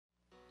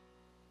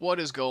What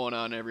is going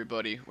on,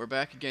 everybody? We're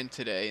back again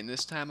today, and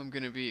this time I'm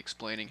going to be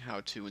explaining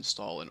how to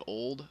install an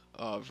old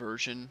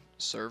version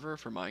server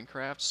for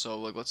Minecraft. So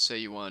like, let's say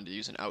you wanted to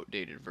use an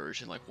outdated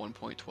version like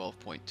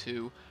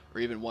 1.12.2 or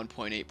even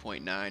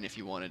 1.8.9 if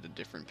you wanted a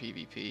different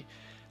PvP.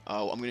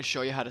 I'm going to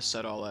show you how to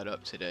set all that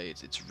up today.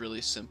 It's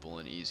really simple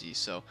and easy.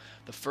 So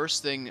the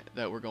first thing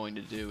that we're going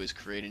to do is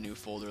create a new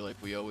folder like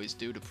we always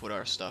do to put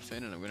our stuff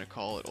in, and I'm going to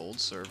call it old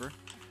server.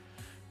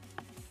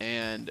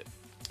 And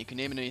you can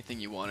name it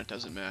anything you want, it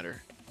doesn't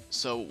matter.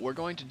 So what we're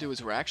going to do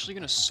is we're actually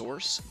going to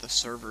source the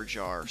server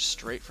jar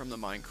straight from the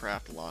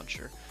Minecraft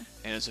launcher.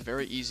 And it's a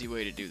very easy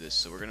way to do this.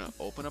 So we're going to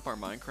open up our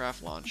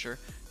Minecraft launcher,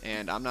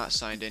 and I'm not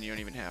signed in. You don't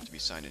even have to be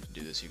signed in to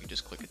do this. You can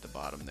just click at the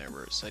bottom there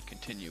where it said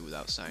continue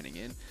without signing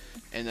in.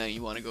 And then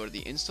you want to go to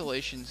the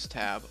installations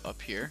tab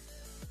up here,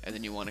 and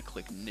then you want to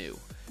click new.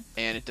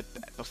 And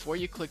before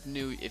you click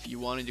new, if you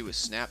want to do a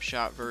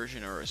snapshot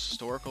version or a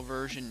historical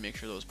version, make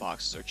sure those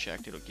boxes are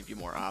checked. It'll give you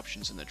more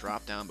options in the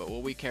drop down, but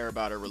what we care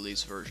about are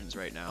release versions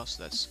right now,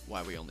 so that's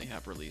why we only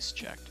have release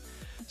checked.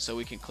 So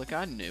we can click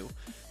on new,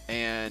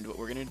 and what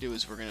we're going to do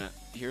is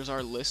here's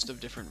our list of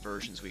different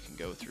versions we can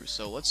go through.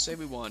 So let's say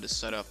we wanted to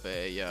set up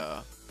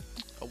a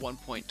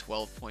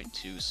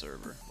 1.12.2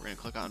 server. We're going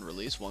to click on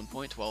release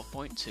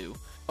 1.12.2.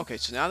 Okay,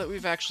 so now that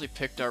we've actually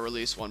picked our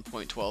release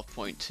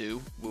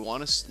 1.12.2, we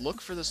want to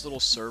look for this little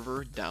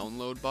server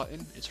download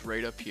button. It's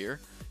right up here.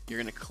 You're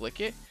going to click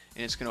it,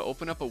 and it's going to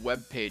open up a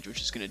web page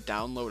which is going to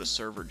download a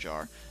server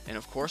jar. And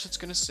of course it's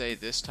going to say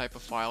this type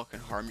of file can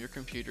harm your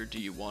computer. Do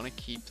you want to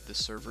keep the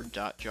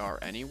server.jar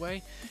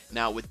anyway?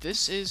 Now what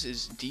this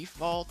is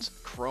default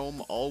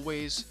Chrome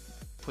always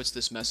puts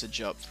this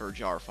message up for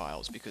jar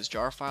files, because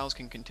jar files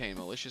can contain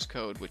malicious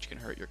code which can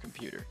hurt your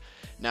computer.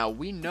 Now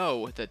we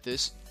know that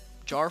this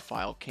jar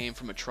file came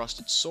from a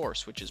trusted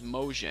source, which is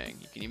Mojang.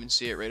 You can even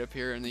see it right up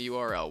here in the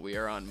URL. We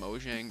are on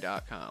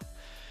mojang.com.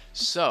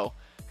 So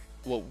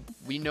well,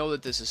 we know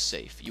that this is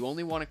safe. You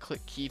only want to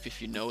click keep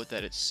if you know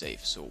that it's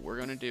safe. So what we're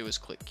going to do is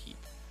click keep.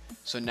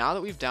 So now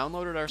that we've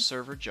downloaded our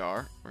server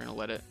jar, we're going to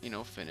let it,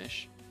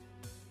 finish.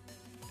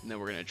 And then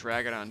we're going to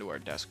drag it onto our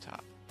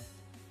desktop.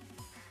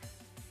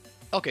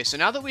 Okay, so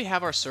now that we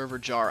have our server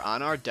jar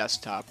on our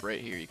desktop right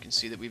here, you can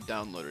see that we've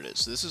downloaded it.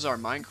 So this is our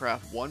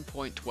Minecraft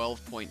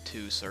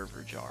 1.12.2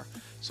 server jar.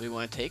 So we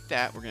want to take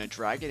that, we're going to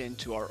drag it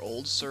into our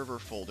old server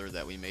folder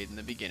that we made in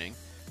the beginning,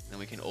 and then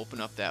we can open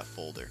up that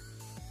folder.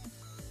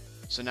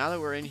 So now that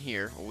we're in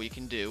here, what we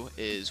can do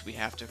is we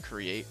have to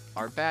create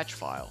our batch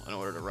file in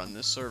order to run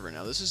this server.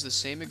 Now this is the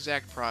same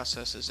exact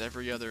process as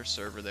every other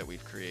server that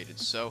we've created.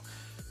 So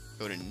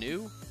go to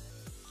new,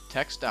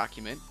 text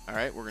document.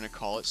 Alright, we're going to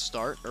call it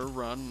start or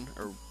run,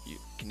 or you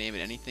can name it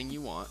anything you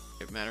want.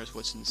 It matters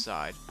what's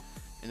inside.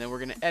 And then we're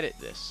going to edit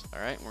this.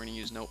 Alright, we're going to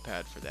use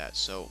Notepad for that.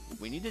 So what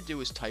we need to do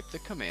is type the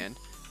command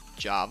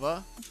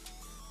java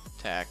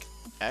tac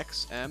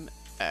xmx,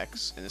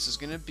 and this is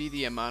going to be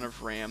the amount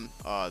of RAM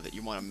that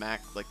you want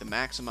to the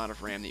max amount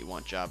of RAM that you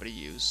want Java to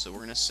use. So we're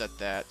going to set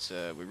that,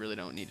 we really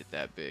don't need it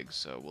that big,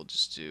 so we'll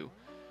just do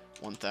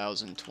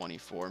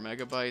 1024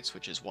 megabytes,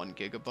 which is 1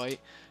 gigabyte,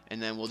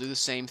 and then we'll do the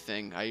same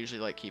thing. I usually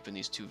like keeping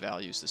these two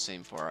values the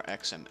same for our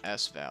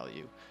XMS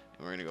value, and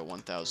we're going to go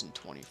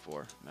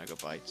 1024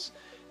 megabytes,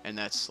 and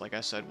that's, like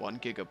I said, 1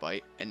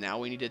 gigabyte. And now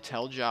we need to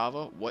tell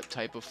Java what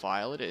type of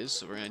file it is,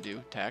 so we're going to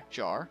do tac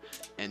jar,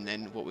 and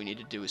then what we need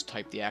to do is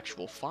type the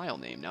actual file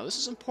name. Now this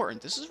is important.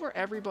 This is where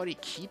everybody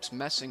keeps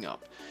messing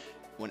up.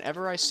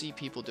 Whenever I see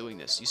people doing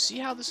this, you see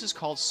how this is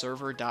called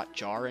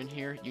server.jar in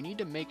here? You need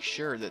to make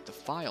sure that the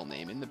file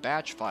name in the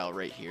batch file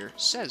right here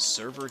says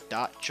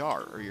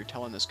server.jar, or you're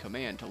telling this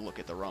command to look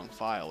at the wrong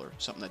file or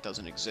something that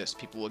doesn't exist.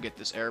 People will get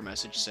this error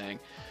message saying,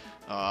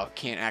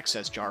 can't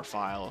access jar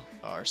file,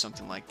 or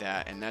something like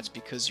that, and that's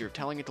because you're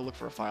telling it to look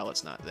for a file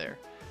that's not there.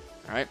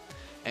 Alright?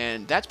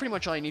 And that's pretty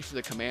much all you need for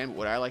the command.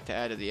 What I like to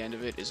add at the end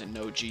of it is a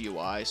no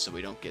GUI, so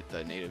we don't get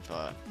the native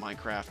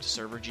Minecraft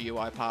server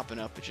GUI popping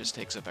up. It just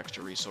takes up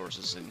extra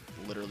resources and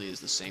literally is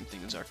the same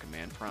thing as our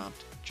command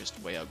prompt, just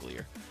way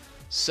uglier.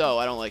 So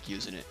I don't like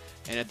using it.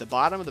 And at the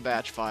bottom of the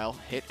batch file,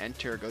 hit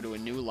enter, go to a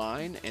new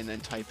line, and then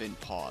type in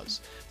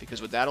pause.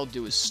 Because what that'll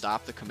do is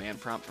stop the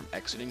command prompt from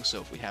exiting, so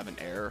if we have an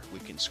error, we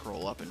can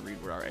scroll up and read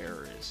what our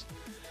error is.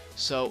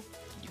 So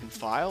you can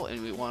file,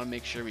 and we want to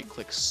make sure we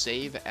click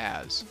save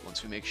as.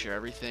 Once we make sure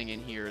everything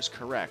in here is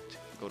correct,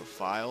 go to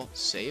file,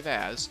 save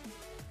as.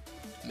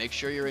 Make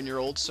sure you're in your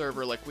old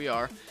server like we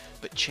are,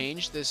 but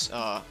change this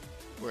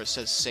where it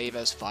says save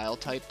as file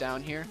type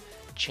down here,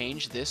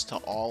 change this to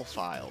all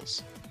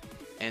files,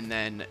 and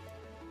then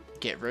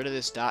get rid of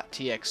this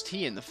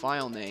 .txt in the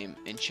file name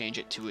and change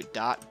it to a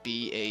 .bat.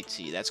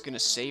 That's going to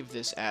save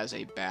this as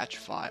a batch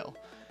file.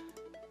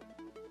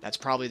 That's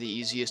probably the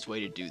easiest way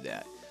to do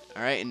that.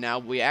 Alright, and now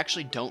we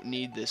actually don't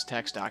need this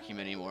text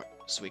document anymore,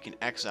 so we can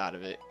X out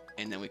of it,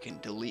 and then we can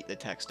delete the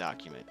text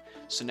document.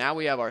 So now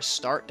we have our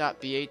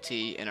start.bat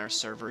and our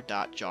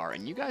server.jar,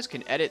 and you guys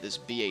can edit this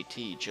BAT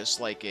just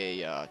like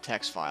a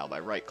text file by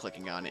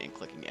right-clicking on it and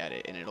clicking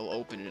edit, and it'll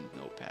open it in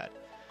Notepad.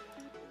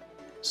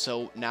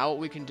 So now what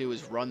we can do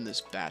is run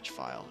this batch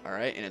file,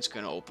 alright? And it's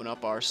going to open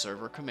up our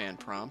server command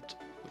prompt,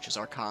 which is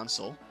our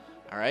console,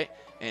 alright?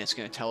 And it's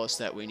going to tell us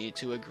that we need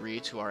to agree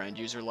to our end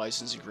user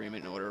license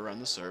agreement in order to run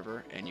the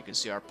server. And you can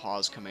see our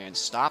pause command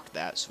stopped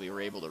that, so we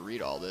were able to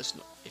read all this.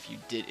 If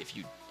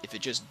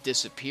it just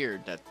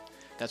disappeared,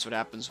 that's what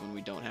happens when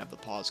we don't have the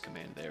pause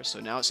command there.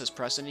 So now it says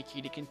press any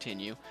key to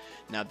continue.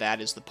 Now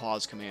that is the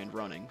pause command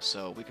running.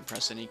 So we can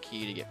press any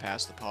key to get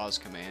past the pause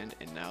command.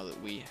 And now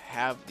that we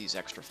have these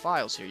extra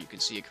files here, you can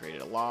see it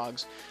created a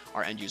logs,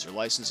 our end user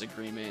license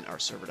agreement, our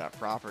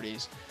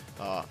server.properties.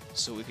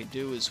 So what we can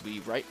do is we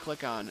right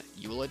click on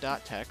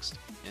eula.txt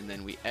and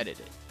then we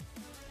edit it.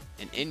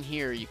 And in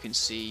here you can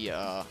see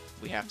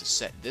we have to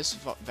set this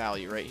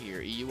value right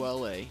here,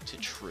 EULA, to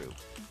true.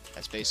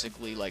 That's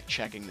basically like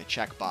checking the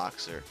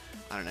checkbox or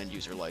on an end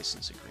user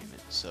license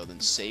agreement. So then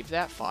save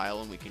that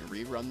file and we can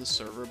rerun the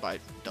server by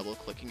double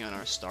clicking on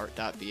our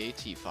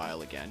start.bat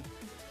file again.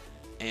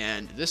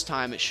 And this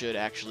time it should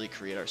actually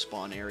create our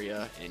spawn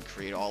area and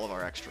create all of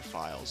our extra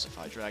files. If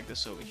I drag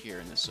this over here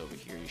and this over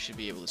here, you should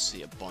be able to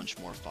see a bunch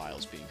more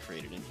files being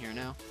created in here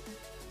now.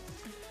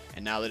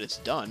 And now that it's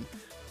done,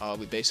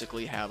 we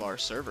basically have our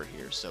server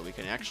here. So we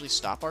can actually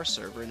stop our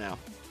server now.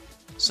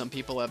 Some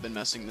people have been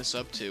messing this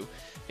up too.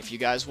 If you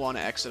guys want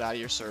to exit out of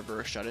your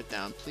server or shut it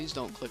down, please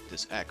don't click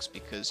this X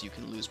because you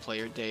can lose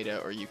player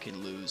data or you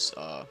can lose,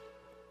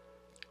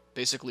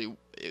 basically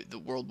the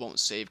world won't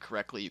save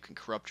correctly, you can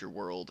corrupt your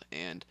world,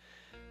 and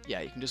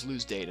yeah, you can just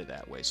lose data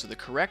that way. So the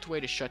correct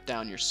way to shut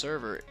down your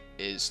server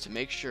is to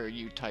make sure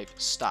you type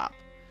stop,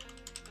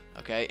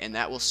 okay, and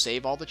that will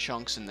save all the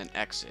chunks and then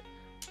exit.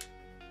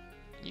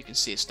 You can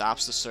see it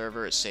stops the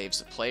server, it saves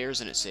the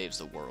players, and it saves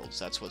the worlds.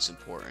 That's what's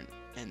important.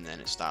 And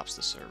then it stops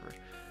the server.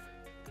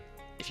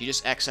 If you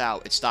just X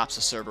out, it stops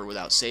the server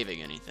without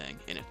saving anything,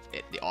 and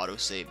if the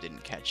autosave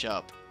didn't catch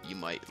up, you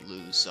might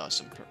lose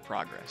some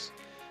progress.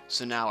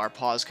 So now our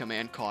pause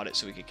command caught it,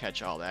 so we could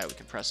catch all that. We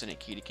can press any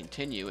key to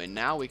continue, and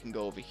now we can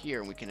go over here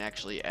and we can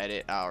actually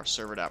edit our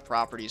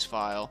server.properties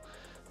file.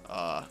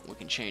 We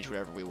can change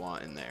whatever we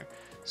want in there.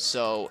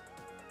 So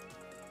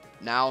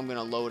now I'm going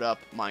to load up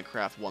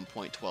Minecraft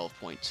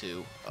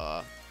 1.12.2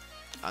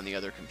 on the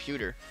other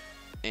computer,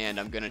 and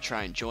I'm going to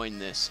try and join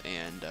this,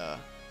 and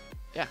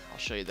yeah, I'll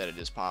show you that it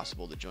is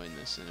possible to join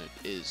this, and it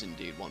is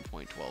indeed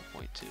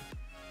 1.12.2.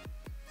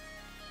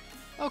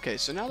 Okay,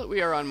 so now that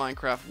we are on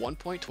Minecraft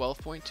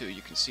 1.12.2,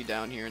 you can see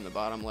down here in the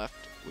bottom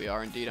left, we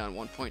are indeed on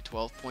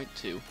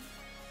 1.12.2.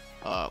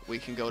 We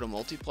can go to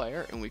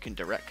multiplayer, and we can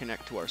direct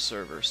connect to our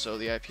server. So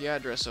the IP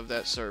address of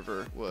that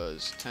server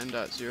was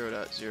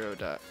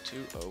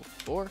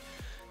 10.0.0.204,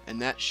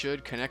 and that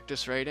should connect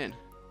us right in.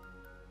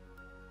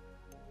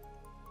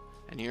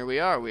 And here we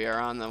are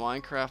on the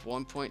Minecraft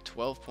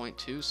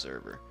 1.12.2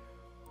 server.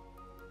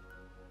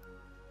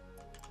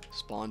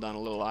 Spawned on a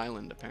little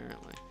island,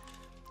 apparently.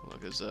 Look,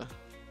 there's a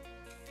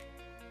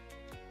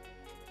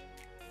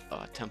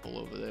temple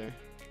over there.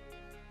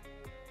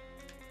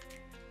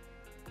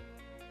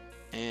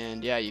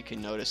 And yeah, you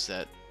can notice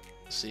that.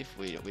 See if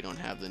we don't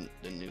have the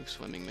new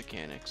swimming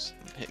mechanics.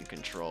 I'm hitting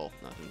control,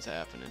 nothing's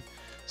happening.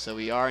 So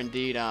we are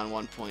indeed on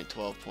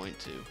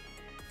 1.12.2.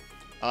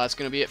 That's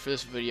going to be it for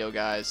this video,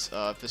 guys.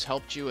 If this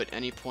helped you at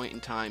any point in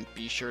time,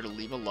 be sure to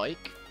leave a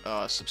like,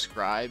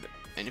 subscribe,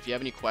 and if you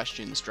have any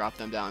questions, drop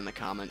them down in the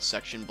comments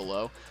section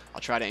below.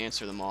 I'll try to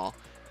answer them all.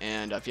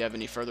 And if you have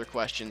any further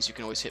questions, you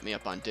can always hit me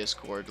up on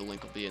Discord. The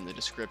link will be in the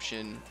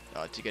description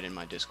to get in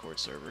my Discord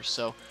server.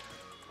 So,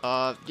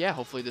 yeah,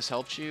 hopefully this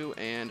helped you,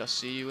 and I'll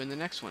see you in the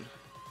next one.